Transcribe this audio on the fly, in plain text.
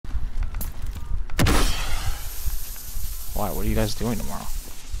Why? What are you guys doing tomorrow?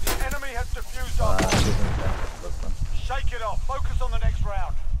 The enemy has defused our bomb. Shake it off. Focus on the next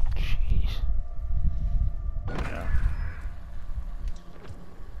round. Jeez. Yeah.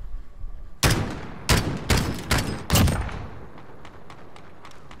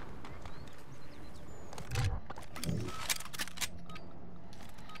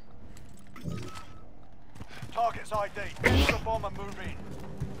 Target's ID. Get to the bomb and move in.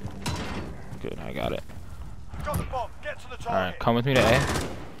 Good, I got it. Got the bomb. Get to the target. Alright, come with me to A.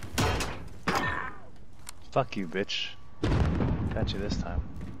 Fuck you, bitch. Got you this time.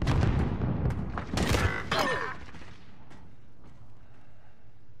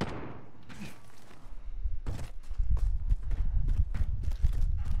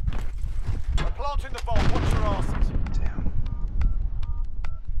 We're planting the bomb. Watch your asses. Damn.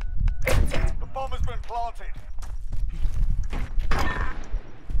 The bomb has been planted.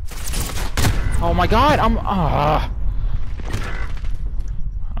 Oh my god, I'm I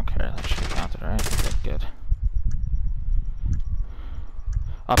don't care, that shit counted, right? Good.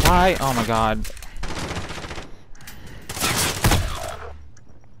 Up high, oh my god.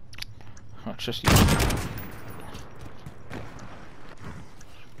 Oh, it's just you.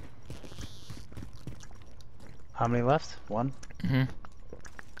 How many left? One? Mm-hmm.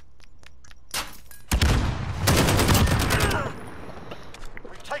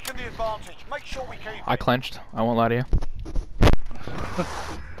 We've taken the advantage. Make sure we keep I it. clenched, I won't lie to you.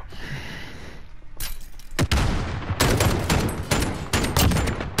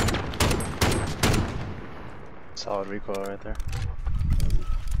 Solid recoil right there.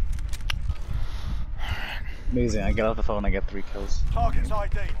 Amazing, I get off the phone, I get 3 kills. Target's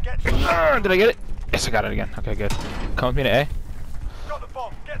ID. Get to the Did I get it? Yes, I got it again. Okay, good. Come with me to A. Got the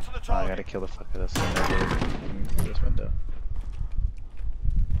bomb. Get to the Oh, I target. gotta kill the fuck out of this thing through this window.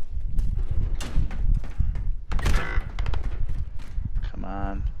 Come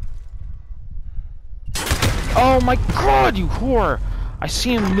on. Oh my god, you whore! I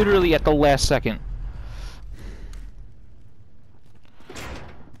see him literally at the last second.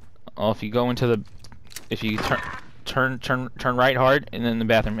 Oh, if you go into the... If you turn right hard, and then in the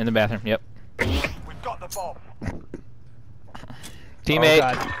bathroom, yep. We've got the bomb. Teammate!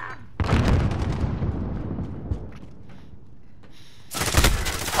 Oh,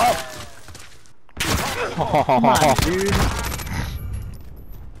 God. Come on, dude.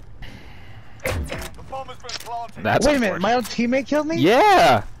 The bomb has been planted. That's Wait a minute, unfortunate. my own teammate killed me?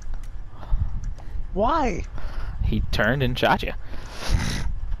 Yeah! Why? He turned and shot you.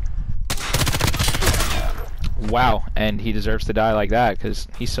 Wow, and he deserves to die like that, because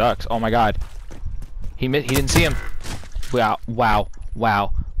he sucks. Oh my god. He didn't see him. Wow, wow,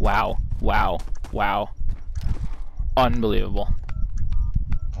 wow, wow, wow, wow. Unbelievable.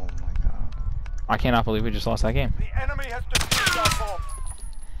 Oh my god. I cannot believe we just lost that game. The enemy has defused our bomb.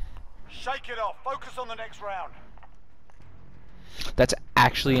 Shake it off. Focus on the next round. That's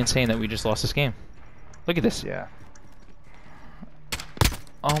actually insane that we just lost this game. Look at this. Yeah.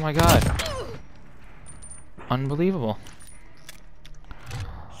 Oh my god. Unbelievable.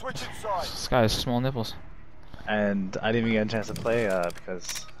 Switch inside. This guy has small nipples. And I didn't even get a chance to play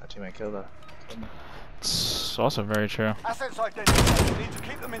because our teammate killed her. It's also very true. Assets identified. You need to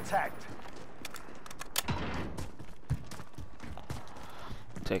keep them intact.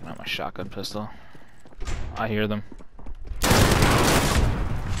 Taking out my shotgun pistol. I hear them.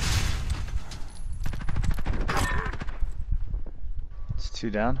 It's 2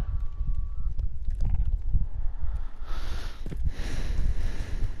 down.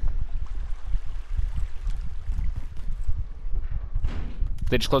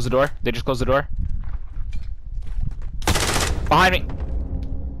 They just closed the door. They just closed the door. Behind me!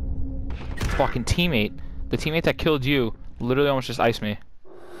 Fucking teammate. The teammate that killed you literally almost just iced me.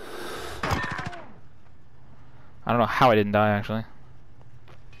 I don't know how I didn't die, actually.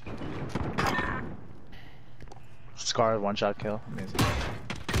 Scar, 1-shot kill. Amazing.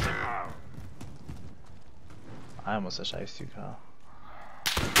 I almost just iced you, Kyle.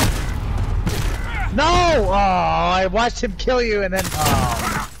 No! Oh, I watched him kill you and then.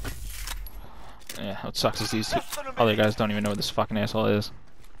 Oh. Yeah, what sucks is these two other guys don't even know what this fucking asshole is.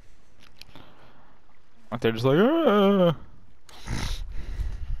 Like they're just like, ah.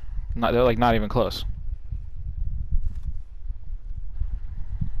 They're like not even close.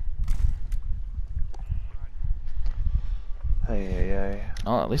 Hey.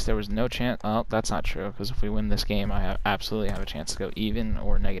 Oh, at least there was no chance. Oh, that's not true, because if we win this game, I absolutely have a chance to go even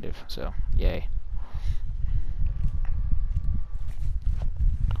or negative. So, yay.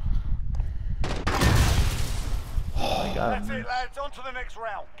 Oh my god. That's it, lads. On to the next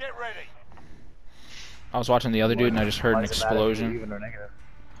round. Get ready. I was watching the other dude and I just heard an explosion. Even or negative?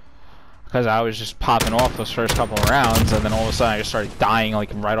 Because I was just popping off those first couple of rounds, and then all of a sudden I just started dying like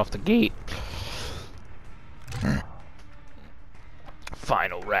right off the gate.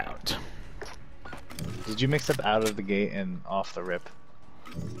 Final round. Did you mix up out of the gate and off the rip?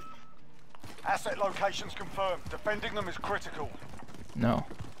 Asset locations confirmed. Defending them is critical. No.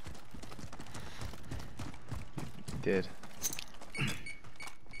 You did.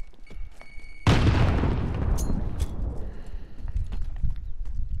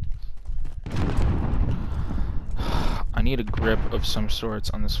 I need a grip of some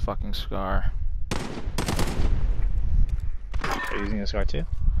sorts on this fucking Scar. Are you using a Scar too?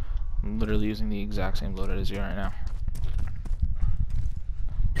 I'm literally using the exact same loadout as you right now.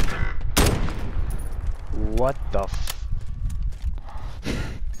 What the f...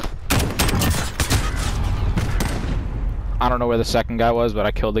 I don't know where the second guy was, but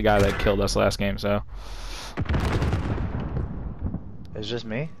I killed the guy that killed us last game, so... It's just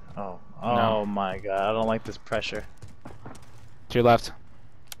me? Oh. No. Oh my god, I don't like this pressure. To your left.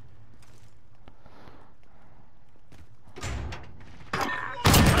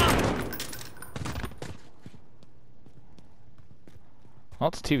 Well,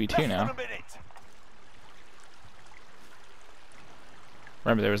 it's 2v2 now.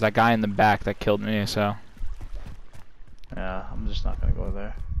 Remember, there was that guy in the back that killed me, so... Yeah, I'm just not gonna go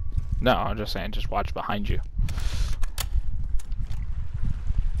there. No, I'm just saying, just watch behind you.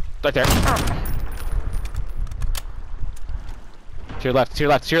 Right there. To your left, to your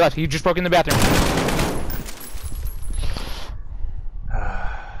left, to your left. You just broke in the bathroom.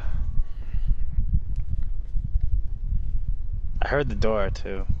 I heard the door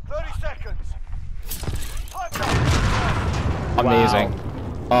too. 30 seconds. Amazing.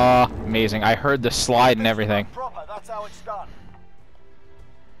 Amazing. I heard the slide and everything. Proper, that's how it's done.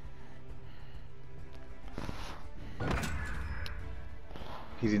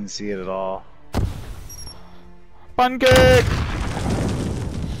 He didn't see it at all. Fun cake!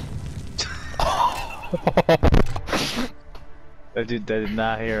 That dude did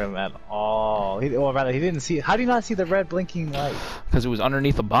not hear him at all. Or rather, he didn't see. How do you not see the red blinking light? Because it was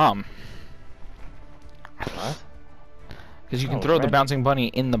underneath a bomb. What? Because you can throw the bouncing bunny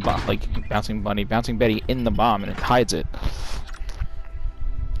in the bomb, like bouncing Betty in the bomb, and it hides it.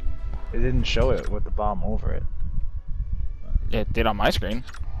 It didn't show it with the bomb over it. It did on my screen.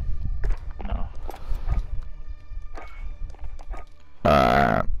 No.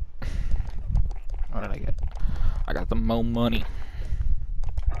 What did I get? I got the Mo money.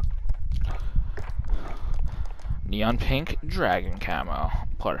 Neon pink dragon camo.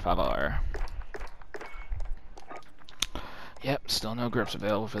 Por favor. Yep, still no grips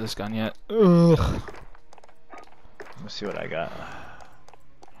available for this gun yet. Ugh. Let's see what I got.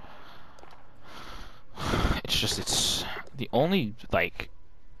 It's the only, like,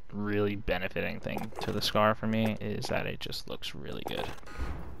 really benefiting thing to the Scar for me is that it just looks really good.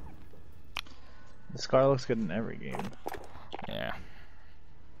 The Scar looks good in every game. Yeah.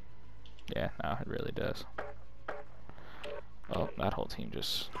 Yeah, no, it really does. Oh, that whole team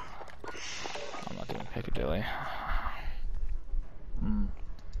just... I'm not doing Piccadilly. Mm.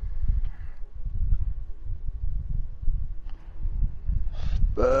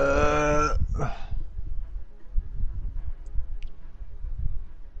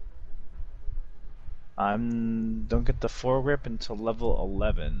 Don't get the foregrip until level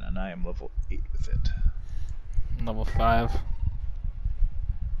 11, and I am level 8 with it. Level 5.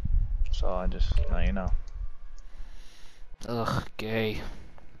 So I just, now you know. Ugh, gay.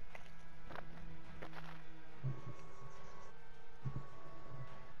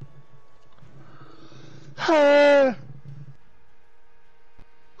 How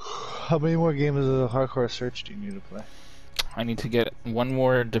many more games of the Hardcore Search do you need to play? I need to get one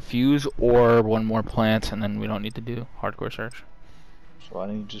more Diffuse or one more Plant, and then we don't need to do Hardcore Search. So why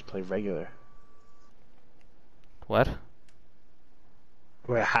don't you just play regular? What?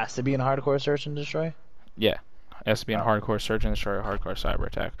 Where it has to be in Hardcore Search and Destroy? Yeah. It has to be in Hardcore Search and Destroy or Hardcore Cyber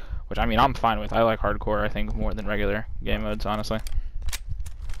Attack. Which, I mean, I'm fine with. I like Hardcore, I think, more than regular game modes, honestly.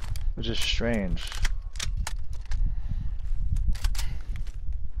 Which is strange.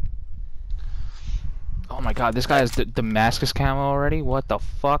 Oh my god, this guy has Damascus camo already? What the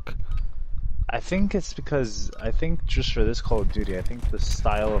fuck? I think it's because, I think just for this Call of Duty, I think the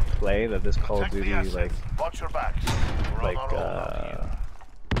style of play that this Call of Duty, like, Watch your back.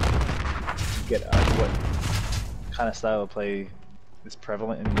 what kind of style of play is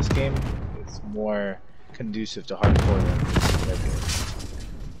prevalent in this game, it's more conducive to hardcore than regular.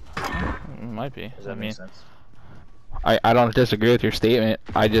 It might be. Does that make sense? I don't disagree with your statement.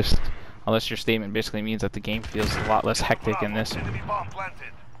 I Unless your statement basically means that the game feels a lot less hectic in this. Enemy bomb planted.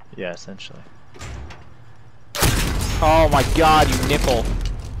 Yeah, essentially. Oh my god, you nipple.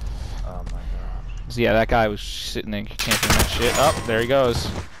 Oh my god. So yeah, that guy was sitting there camping that shit. Oh, there he goes.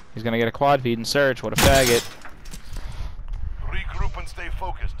 He's gonna get a quad feed and search. What a faggot. Regroup and stay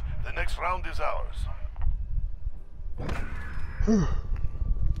focused. The next round is ours.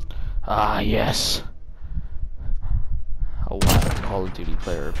 Ah, yes. A wild Call of Duty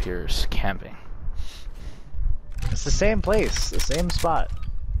player appears camping. It's the same place, the same spot.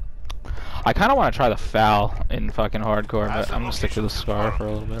 I kind of want to try the FAL in fucking hardcore, but I'm gonna stick to the SCAR for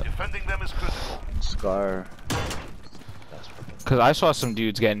a little bit. Defending them is critical. Scar. Cause I saw some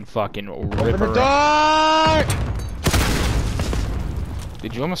dudes getting fucking ripped. Open the door!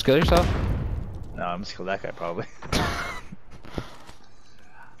 Did you almost kill yourself? No, I'm just kill that guy probably.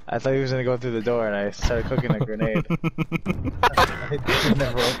 I thought he was gonna go through the door and I started cooking a grenade. It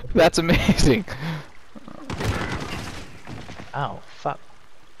never opened. That's amazing. Ow, fuck.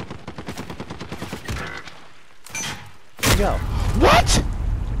 Where'd you go? What?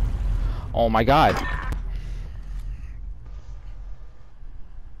 Oh my god.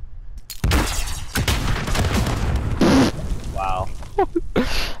 Wow.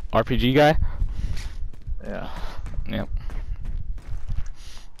 RPG guy? Yeah. Yep.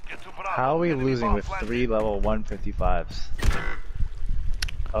 Get to Bravo. How are we Enemy losing bomb with planted. 3 level 155s?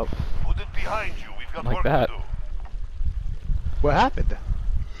 Oh. Put it behind you. We've got Like work that. to do. What happened?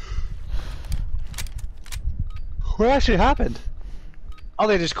 What actually happened? Oh,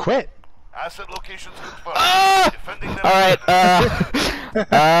 they just quit. Asset locations confirmed. Ah! Defending them. All right.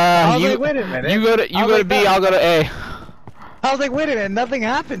 I was You like, wait a minute. you go to I was like, B. no. I'll go to A. I was like, wait a minute, nothing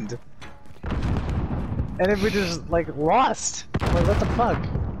happened. And then we just, like, lost. I'm like, what the fuck?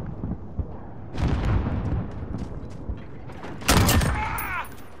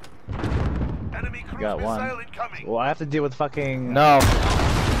 Enemy cruise Got one. missile incoming. Well, I have to deal with fucking... No.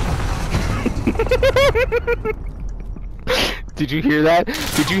 Did you hear that?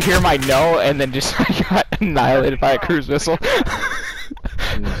 Did you hear my no and then just got annihilated by a cruise missile?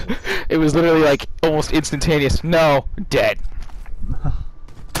 It was literally like almost instantaneous. No, dead.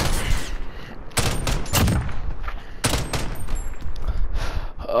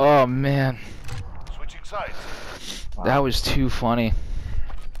 Oh man, Switching sides. that was too funny.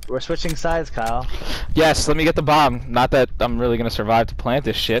 We're switching sides, Kyle. Yes, let me get the bomb. Not that I'm really gonna survive to plant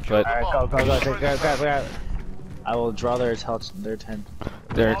this shit, but Alright, go. Grab. I will draw their attention.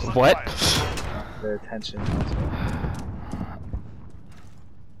 they're what? Their attention also.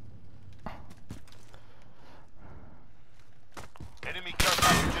 Enemy care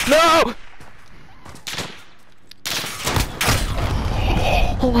package. No!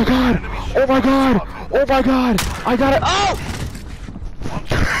 Oh my god! Oh my god! Oh my god! I got it! Oh!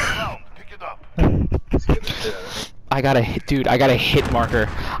 Round. Pick it up. I got a hit, dude. I got a hit marker.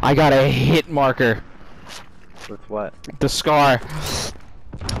 I got a hit marker. With what? The SCAR. Oh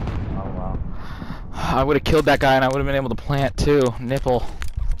wow. I would have killed that guy and I would have been able to plant too. Nipple.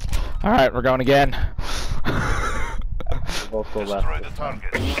 Alright, we're going again. We'll both go Destroy left. the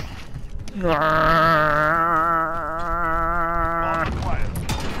target. Bomb acquired.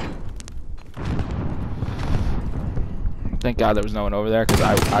 Thank God there was no one over there because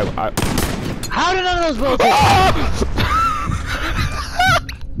I How did none of those bullets?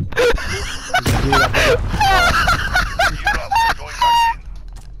 Gear up. Going back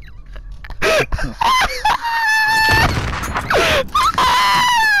in.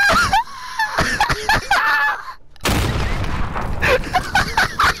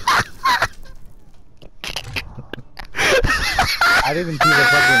 I didn't see the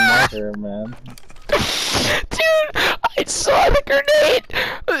fucking marker, man. Dude, I saw the grenade.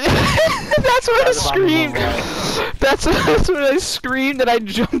 That's when I screamed. That's when I screamed and I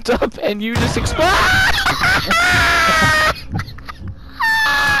jumped up and you just exploded.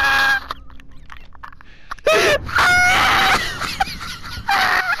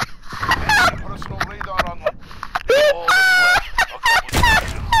 Personal radar on all that's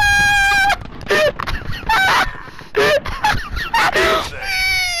left. A couple say,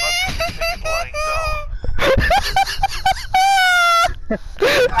 not to be taken lying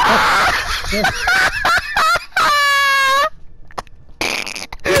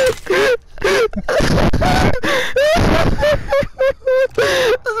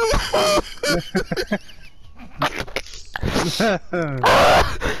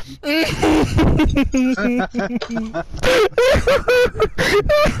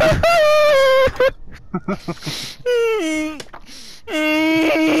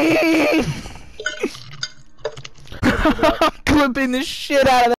Clipping the shit out of that.